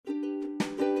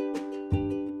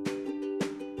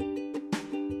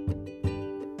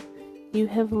You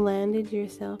have landed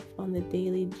yourself on the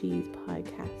Daily G's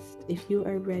podcast. If you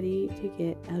are ready to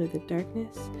get out of the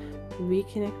darkness,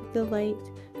 reconnect with the light,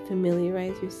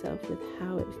 familiarize yourself with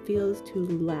how it feels to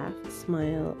laugh,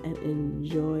 smile, and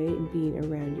enjoy being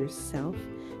around yourself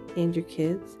and your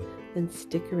kids, then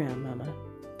stick around, Mama.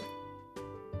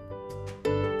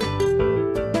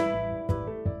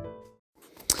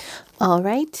 All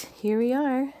right, here we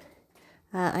are.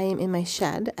 I am in my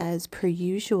shed as per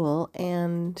usual,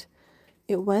 and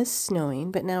it was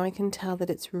snowing, but now I can tell that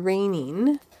it's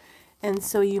raining, and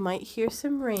so you might hear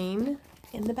some rain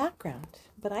in the background,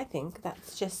 but I think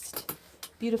that's just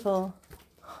beautiful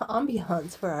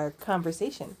ambiance for our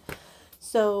conversation.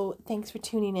 So thanks for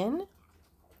tuning in.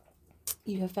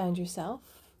 You have found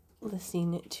yourself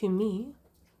listening to me,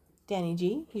 Danny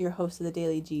G, your host of the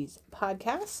Daily G's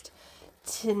podcast.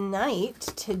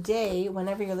 Today,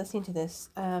 whenever you're listening to this,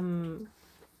 I want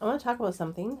to talk about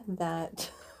something that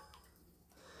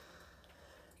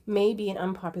may be an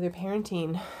unpopular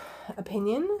parenting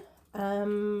opinion,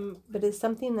 but it's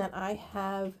something that I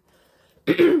have,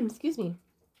 excuse me,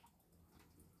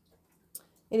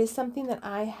 it is something that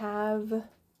I have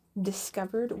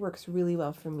discovered works really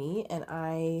well for me, and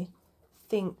I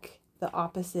think the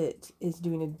opposite is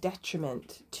doing a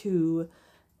detriment to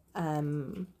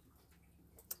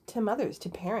mothers, to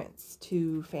parents,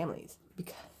 to families.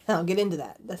 Because I'll get into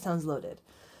that. That sounds loaded.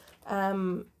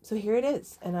 So here it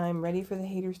is, and I'm ready for the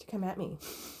haters to come at me.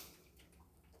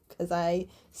 Because I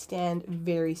stand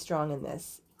very strong in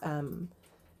this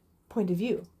point of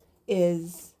view,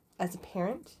 is as a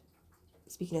parent,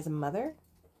 speaking as a mother,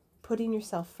 putting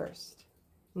yourself first,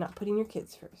 not putting your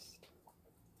kids first.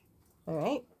 All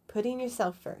right? Putting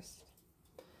yourself first.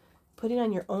 Putting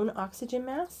on your own oxygen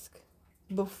mask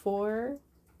before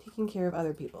taking care of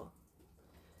other people.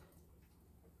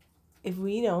 If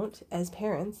we don't, as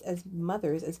parents, as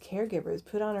mothers, as caregivers,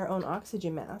 put on our own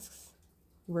oxygen masks,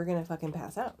 we're going to fucking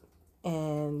pass out.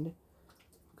 And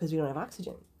because we don't have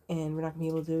oxygen, and we're not going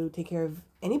to be able to take care of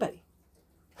anybody.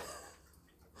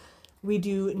 We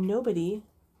do nobody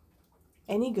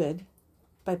any good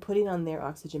by putting on their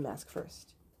oxygen mask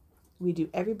first. We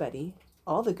do everybody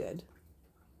all the good,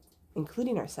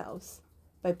 including ourselves,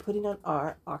 by putting on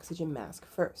our oxygen mask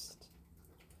first.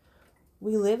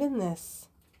 We live in this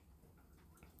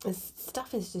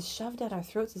stuff is just shoved at our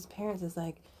throats as parents. Is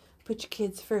like, put your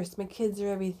kids first. My kids are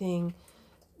everything.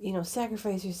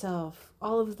 Sacrifice yourself.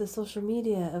 All of the social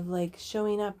media of like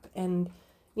showing up and,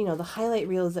 the highlight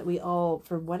reels that we all,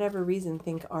 for whatever reason,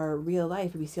 think are real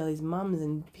life. We see all these moms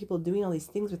and people doing all these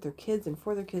things with their kids and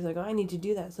for their kids. Like, oh, I need to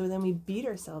do that. So then we beat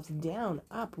ourselves down,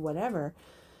 up, whatever,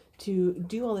 to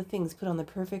do all the things, put on the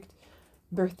perfect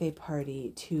birthday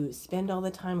party, to spend all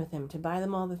the time with them, to buy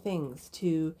them all the things,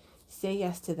 to say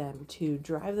yes to them, to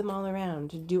drive them all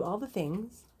around, to do all the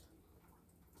things.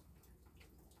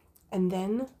 And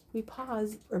then we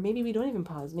pause, or maybe we don't even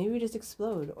pause. Maybe we just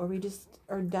explode, or we just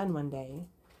are done one day.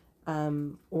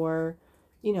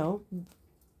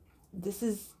 This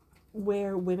is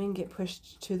where women get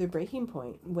pushed to their breaking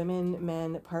point. Women,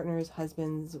 men, partners,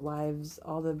 husbands, wives,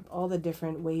 all the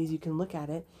different ways you can look at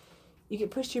it. You get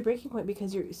pushed to your breaking point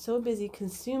because you're so busy,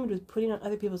 consumed with putting on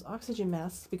other people's oxygen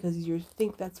masks because you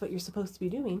think that's what you're supposed to be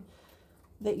doing,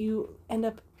 that you end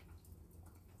up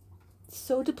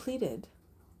so depleted,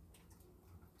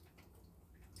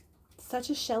 such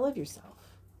a shell of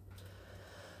yourself.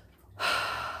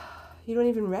 You don't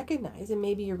even recognize, and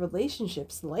maybe your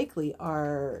relationships likely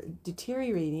are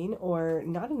deteriorating or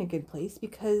not in a good place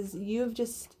because you've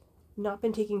just not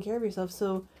been taking care of yourself.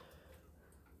 So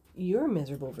you're a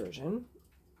miserable version.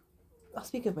 I'll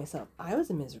speak of myself. I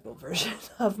was a miserable version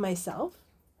of myself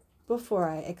before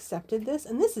I accepted this.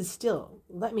 And this is still,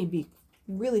 let me be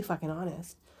really fucking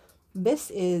honest,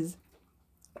 this is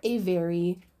a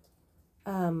very,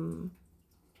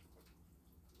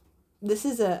 this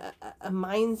is a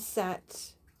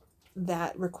mindset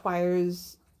that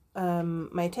requires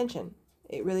my attention.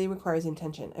 It really requires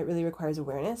intention. It really requires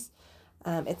awareness.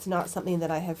 It's not something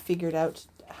that I have figured out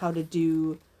how to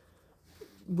do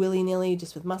willy-nilly,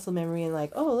 just with muscle memory and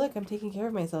like, oh, look, I'm taking care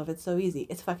of myself. It's so easy.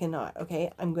 It's fucking not,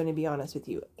 okay? I'm going to be honest with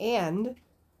you. And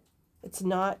it's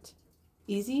not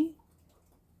easy,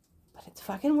 but it's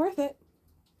fucking worth it.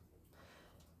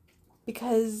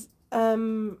 Because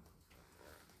there's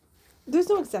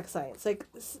no exact science. Like,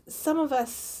 some of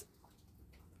us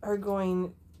are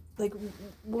going, like,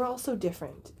 we're all so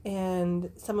different. And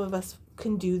some of us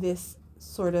can do this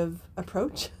sort of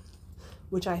approach,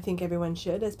 which I think everyone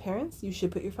should as parents. You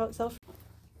should put yourself.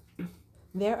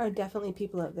 There are definitely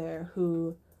people out there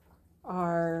who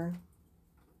are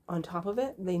on top of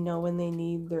it. They know when they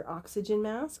need their oxygen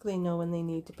mask. They know when they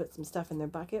need to put some stuff in their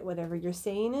bucket, whatever your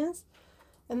saying is.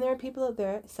 And there are people out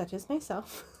there, such as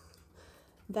myself,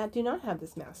 that do not have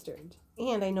this mastered.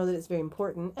 And I know that it's very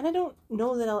important. And I don't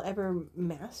know that I'll ever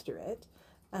master it.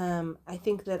 I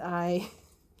think that I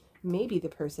may be the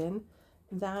person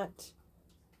that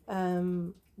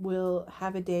will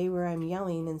have a day where I'm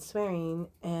yelling and swearing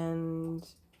and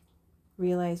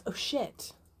realize, oh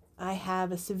shit, I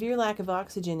have a severe lack of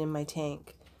oxygen in my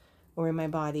tank or in my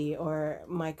body, or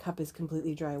my cup is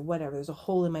completely dry, whatever. There's a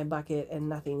hole in my bucket and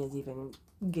nothing is even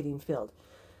getting filled.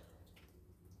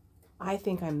 I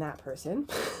think I'm that person.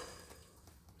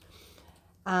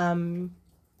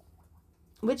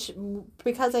 Which,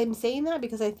 because I'm saying that,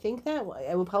 because I think that,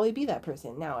 I will probably be that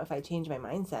person. Now, if I change my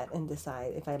mindset and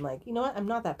decide, if I'm like, you know what, I'm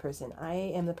not that person. I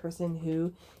am the person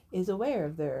who is aware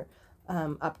of their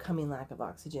upcoming lack of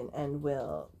oxygen and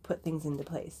will put things into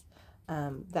place.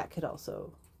 That could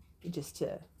also, just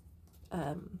to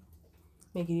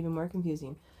make it even more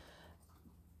confusing.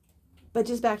 But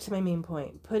just back to my main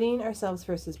point, putting ourselves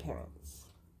first as parents.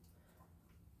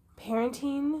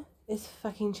 Parenting is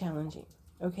fucking challenging,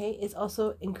 okay? It's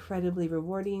also incredibly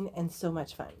rewarding and so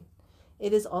much fun.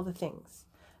 It is all the things.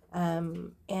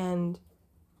 And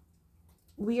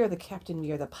we are the captain,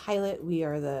 we are the pilot, we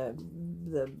are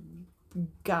the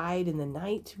guide in the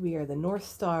night, we are the North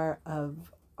Star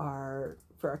for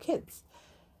our kids.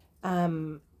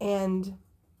 And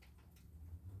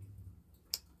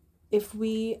if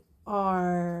we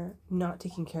are not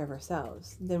taking care of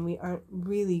ourselves, then we aren't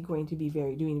really going to be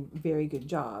doing a very good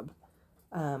job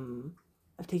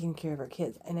of taking care of our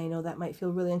kids. And I know that might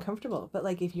feel really uncomfortable, but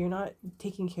like, if you're not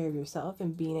taking care of yourself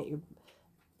and being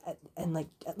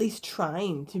at least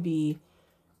trying to be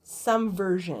some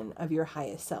version of your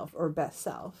highest self or best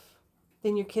self,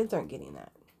 then your kids aren't getting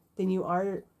that. Then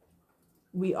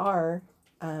we are,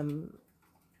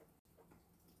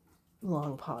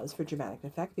 long pause for dramatic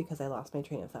effect because I lost my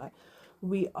train of thought.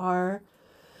 We are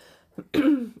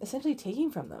essentially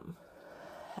taking from them.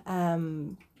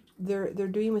 They're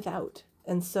doing without.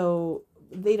 And so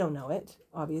they don't know it,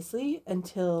 obviously,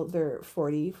 until they're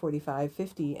 40, 45,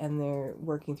 50, and they're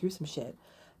working through some shit.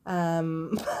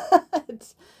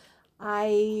 But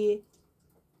I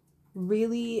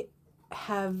really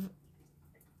have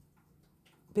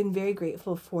been very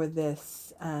grateful for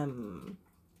this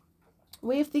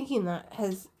way of thinking that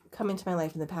has come into my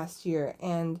life in the past year,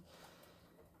 and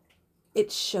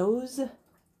it shows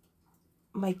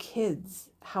my kids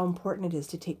how important it is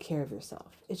to take care of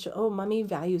yourself. Mommy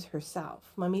values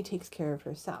herself. Mommy takes care of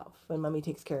herself. When mommy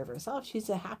takes care of herself, she's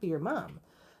a happier mom.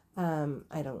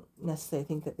 I don't necessarily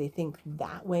think that they think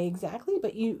that way exactly,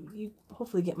 but you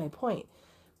hopefully get my point.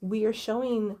 We are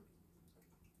showing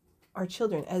our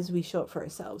children, as we show up for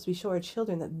ourselves, we show our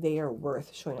children that they are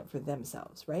worth showing up for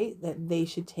themselves, right? That they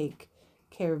should take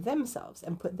care of themselves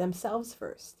and put themselves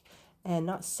first and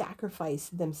not sacrifice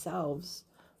themselves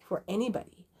for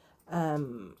anybody.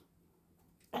 And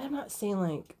I'm not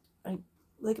saying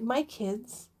like my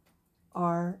kids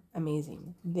are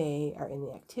amazing. They are in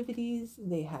the activities,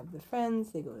 they have the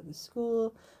friends, they go to the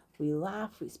school, we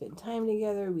laugh, we spend time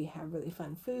together, we have really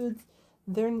fun foods.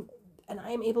 And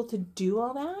I'm able to do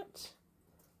all that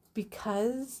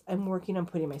because I'm working on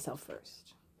putting myself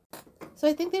first. So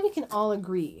I think that we can all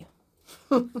agree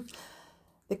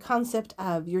the concept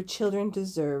of your children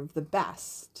deserve the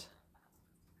best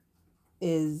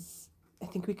is, I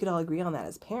think we could all agree on that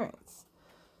as parents.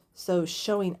 So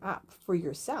showing up for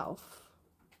yourself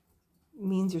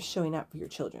means you're showing up for your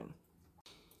children.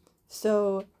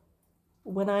 So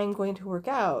when I'm going to work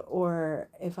out, or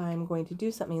if I'm going to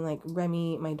do something, like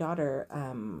Remy, my daughter,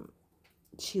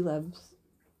 she loves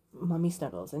mommy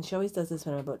snuggles, and she always does this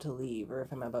when I'm about to leave or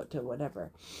if I'm about to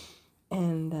whatever.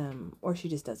 And or she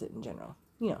just does it in general.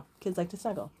 Kids like to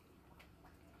snuggle.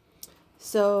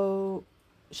 So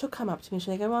she'll come up to me, she's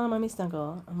like, I want a mommy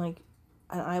snuggle. I'm like,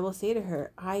 and I will say to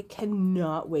her, I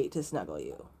cannot wait to snuggle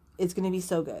you. It's going to be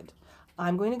so good.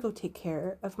 I'm going to go take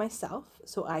care of myself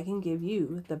so I can give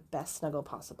you the best snuggle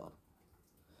possible,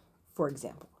 for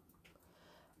example.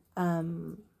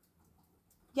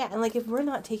 Yeah, and like, if we're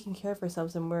not taking care of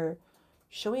ourselves and we're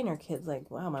showing our kids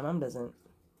like, wow, my mom doesn't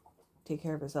take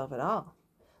care of herself at all.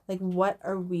 Like, what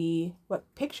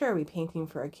picture are we painting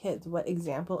for our kids? What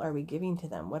example are we giving to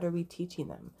them? What are we teaching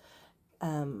them?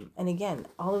 And again,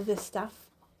 all of this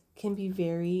stuff can be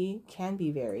very, it can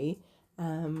be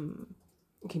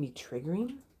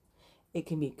triggering. It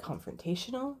can be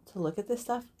confrontational to look at this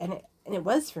stuff. And it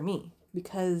was for me,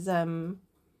 because to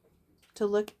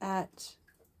look at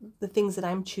the things that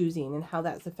I'm choosing and how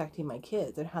that's affecting my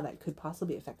kids and how that could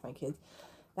possibly affect my kids,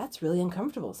 That's really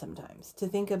uncomfortable sometimes to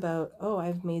think about, oh,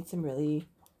 I've made some really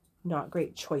not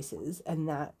great choices, and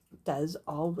that does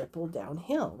all ripple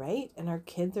downhill, right? And our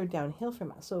kids are downhill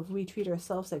from us. So if we treat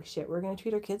ourselves like shit, we're going to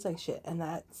treat our kids like shit, and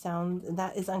that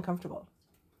is uncomfortable.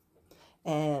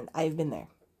 And I've been there.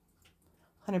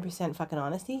 100% fucking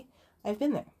honesty, I've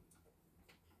been there.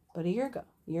 About a year ago,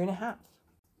 year and a half.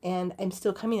 And I'm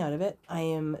still coming out of it. I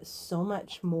am so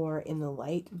much more in the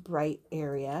light, bright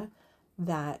area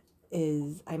that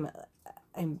is,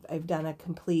 I've done a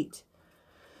complete,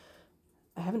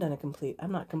 I haven't done a complete,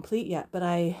 I'm not complete yet, but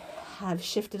I have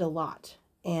shifted a lot.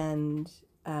 And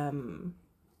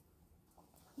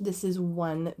this is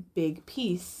one big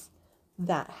piece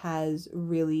that has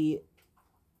really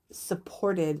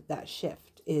supported that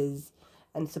shift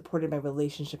and supported my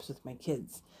relationships with my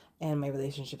kids and my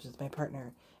relationships with my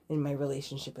partner and my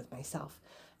relationship with myself.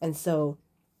 And so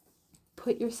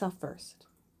put yourself first.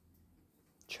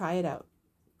 Try it out.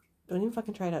 Don't even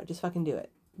fucking try it out. Just fucking do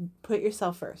it. Put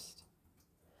yourself first.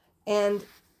 And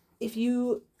if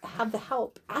you have the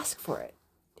help, ask for it.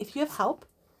 If you have help,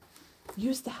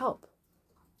 use the help.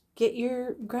 Get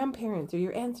your grandparents or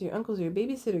your aunts or your uncles or your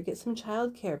babysitter. Get some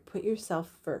childcare. Put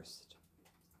yourself first.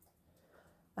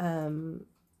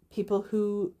 People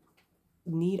who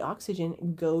need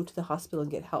oxygen go to the hospital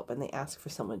and get help, and they ask for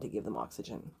someone to give them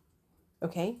oxygen.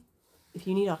 Okay? If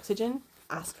you need oxygen,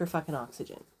 ask for fucking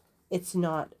oxygen. It's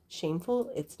not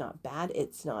shameful. It's not bad.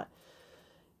 It's not,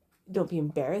 don't be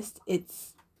embarrassed.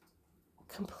 It's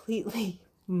completely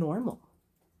normal.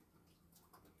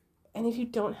 And if you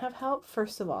don't have help,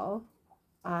 first of all,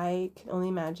 I can only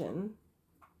imagine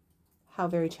how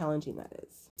very challenging that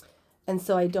is. And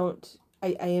so I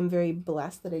am very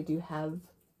blessed that I do have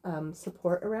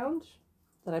support around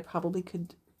that I probably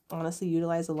could honestly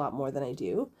utilize a lot more than I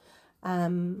do.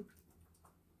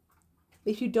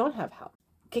 If you don't have help,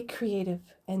 get creative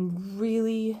and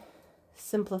really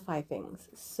simplify things.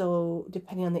 So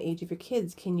depending on the age of your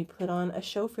kids, can you put on a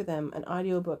show for them, an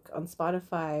audiobook on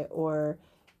Spotify, or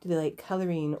do they like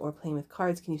coloring or playing with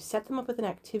cards? Can you set them up with an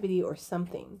activity or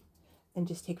something and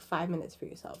just take 5 minutes for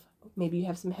yourself? Maybe you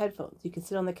have some headphones. You can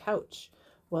sit on the couch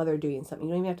while they're doing something.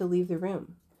 You don't even have to leave the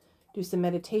room. Do some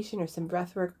meditation or some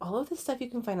breath work. All of this stuff you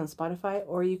can find on Spotify,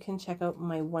 or you can check out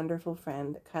my wonderful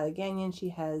friend, Kyla Gagnon. She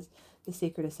has the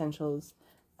Sacred Essentials.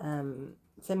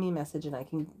 Send me a message and I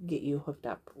can get you hooked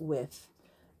up with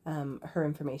her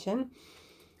information.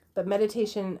 But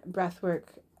meditation, breath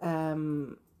work,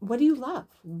 what do you love?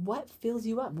 What fills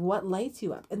you up? What lights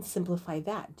you up? And simplify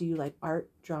that. Do you like art,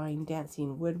 drawing,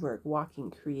 dancing, woodwork,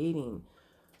 walking, creating?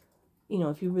 You know,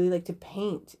 if you really like to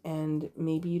paint and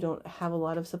maybe you don't have a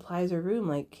lot of supplies or room,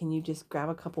 like, can you just grab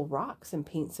a couple rocks and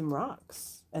paint some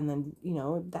rocks? And then, you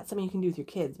know, that's something you can do with your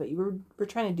kids, but we're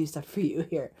trying to do stuff for you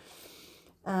here.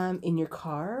 In your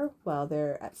car while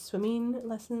they're at swimming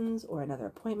lessons or another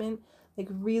appointment, like,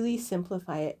 really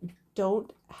simplify it.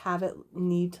 Don't have it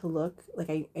need to look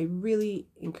like, I really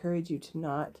encourage you to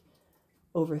not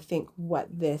overthink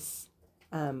what this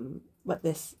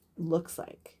looks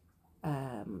like.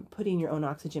 Putting your own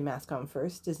oxygen mask on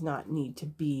first does not need to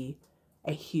be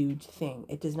a huge thing.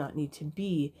 It does not need to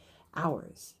be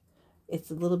hours.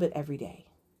 It's a little bit every day.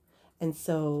 And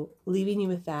so leaving you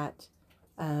with that,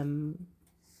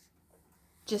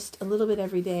 just a little bit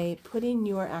every day, putting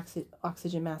your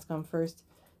oxygen mask on first,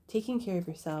 taking care of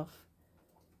yourself.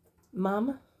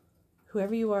 Mom,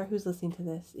 whoever you are who's listening to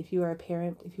this, if you are a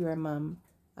parent, if you are a mom,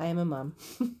 I am a mom.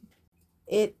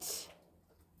 It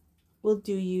will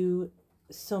do you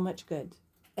so much good.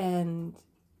 And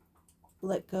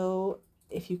let go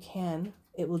if you can.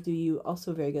 It will do you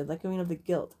also very good. Let go of the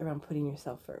guilt around putting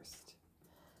yourself first.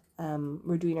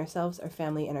 We're doing ourselves, our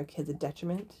family, and our kids a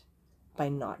detriment by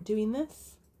not doing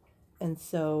this. And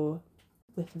so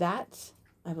with that,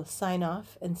 I will sign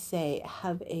off and say,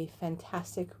 have a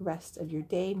fantastic rest of your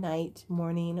day, night,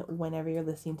 morning, whenever you're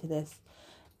listening to this.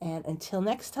 And until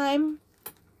next time,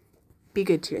 be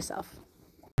good to yourself.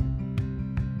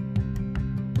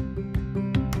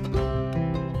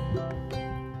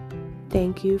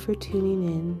 Thank you for tuning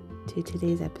in to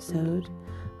today's episode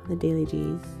on the Daily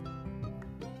G's.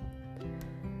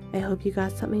 I hope you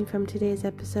got something from today's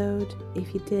episode.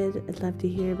 If you did, I'd love to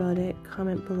hear about it.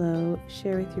 Comment below,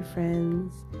 share with your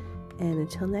friends, and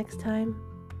until next time,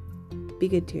 be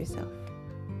good to yourself.